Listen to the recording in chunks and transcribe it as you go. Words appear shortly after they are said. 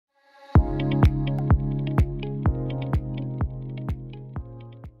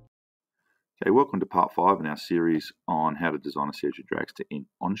Okay, welcome to part 5 in our series on how to design a CO2 dragster in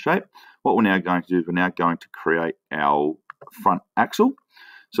OnShape. What we're now going to do is we're now going to create our front axle.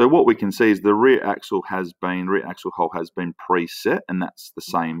 So what we can see is the rear axle hole has been preset, and that's the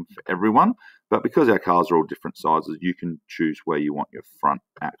same for everyone. But because our cars are all different sizes, you can choose where you want your front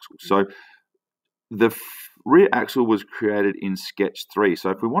axle. So the rear axle was created in Sketch 3. So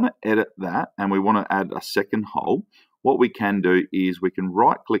if we want to edit that and we want to add a second hole, what we can do is we can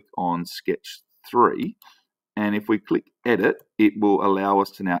right click on Sketch 3, and if we click edit, it will allow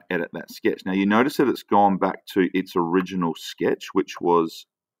us to now edit that sketch. Now you notice that it's gone back to its original sketch, which was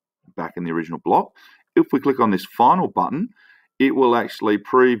back in the original block. If we click on this final button, it will actually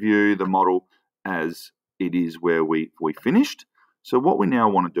preview the model as it is where we finished. So what we now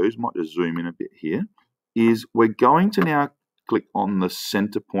want to do is, might just zoom in a bit here, is we're going to now click on the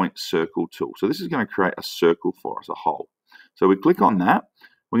center point circle tool. So this is going to create a circle for us, a hole. So we click on that.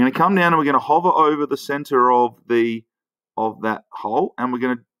 We're going to come down and we're going to hover over the center of that hole, and we're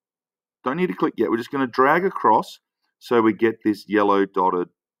going to, don't need to click yet, we're just going to drag across so we get this yellow dotted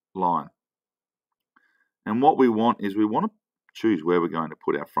line. And what we want is we want to choose where we're going to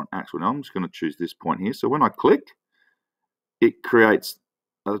put our front axle. Now I'm just going to choose this point here. So when I click, it creates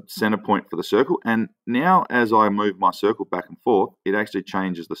a center point for the circle, and now as I move my circle back and forth, it actually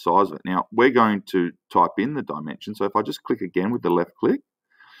changes the size of it. Now we're going to type in the dimension, so if I just click again with the left click,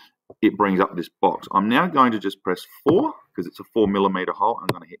 it brings up this box. I'm now going to just press 4 because it's a 4mm hole. I'm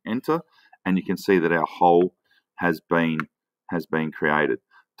going to hit enter, and you can see that our hole has been created.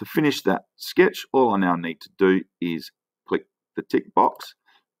 To finish that sketch, all I now need to do is click the tick box,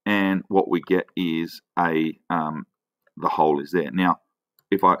 and what we get is the hole is there. Now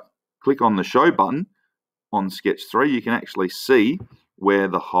if I click on the show button on Sketch 3, you can actually see where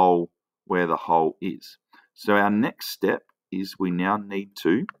the hole is. So our next step is we now need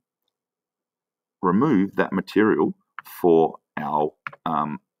to remove that material for our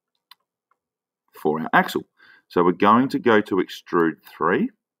axle. So we're going to go to Extrude 3,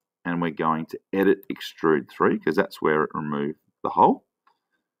 and we're going to edit Extrude 3 because that's where it removed the hole.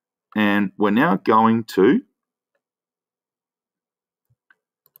 And we're now going to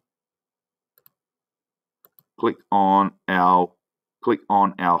click on our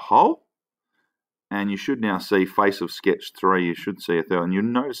hole, and you should now see face of Sketch 3. You should see it there, and you'll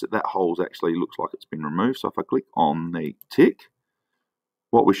notice that that hole actually looks like it's been removed. So if I click on the tick,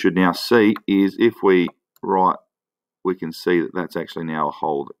 what we should now see is if we we can see that that's actually now a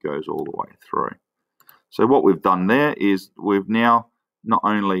hole that goes all the way through. So what we've done there is we've now not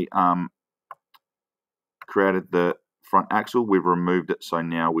only created the front axle, we've removed it, so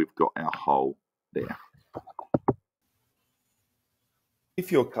now we've got our hole there.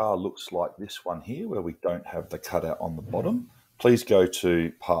 If your car looks like this one here, where we don't have the cutout on the bottom, please go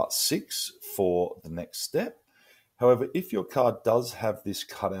to part 6 for the next step. However, if your car does have this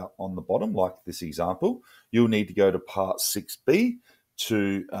cutout on the bottom, like this example, you'll need to go to part 6B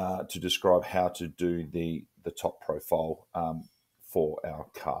to describe how to do the top profile for our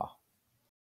car.